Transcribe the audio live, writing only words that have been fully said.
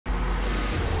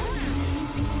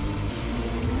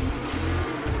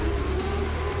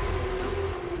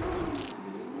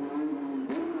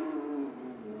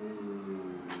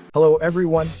Hello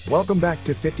everyone, welcome back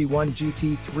to 51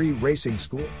 GT3 Racing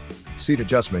School. Seat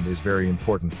adjustment is very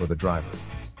important for the driver.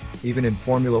 Even in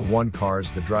Formula 1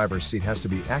 cars, the driver's seat has to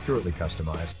be accurately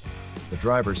customized. The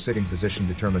driver's sitting position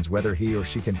determines whether he or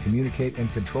she can communicate and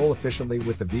control efficiently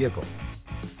with the vehicle.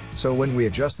 So when we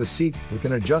adjust the seat, we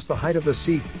can adjust the height of the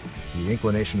seat, the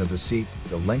inclination of the seat,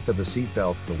 the length of the seat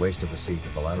belt, the waist of the seat,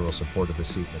 the lateral support of the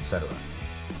seat, etc.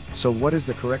 So what is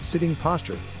the correct sitting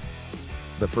posture?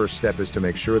 The first step is to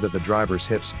make sure that the driver's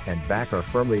hips and back are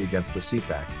firmly against the seat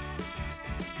back.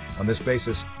 On this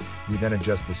basis, we then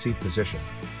adjust the seat position.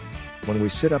 When we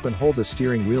sit up and hold the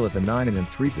steering wheel at the 9 and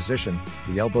 3 position,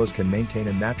 the elbows can maintain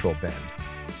a natural bend.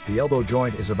 The elbow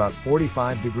joint is about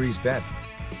 45 degrees bent.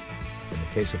 In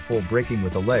the case of full braking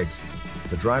with the legs,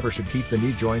 the driver should keep the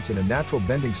knee joints in a natural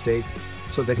bending state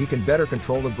so that he can better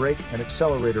control the brake and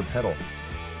accelerator pedal.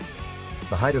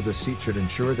 The height of the seat should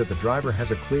ensure that the driver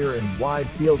has a clear and wide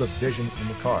field of vision in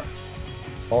the car.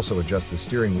 Also adjust the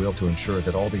steering wheel to ensure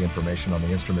that all the information on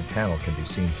the instrument panel can be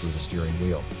seen through the steering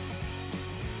wheel.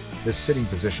 This sitting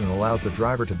position allows the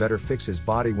driver to better fix his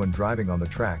body when driving on the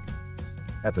track.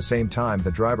 At the same time, the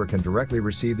driver can directly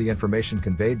receive the information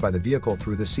conveyed by the vehicle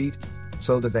through the seat,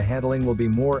 so that the handling will be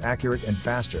more accurate and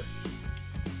faster.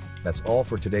 That's all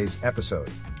for today's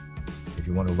episode. If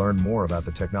you want to learn more about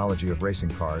the technology of racing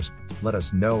cars, let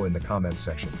us know in the comments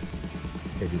section.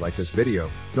 If you like this video,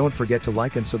 don't forget to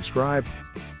like and subscribe.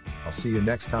 I'll see you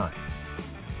next time.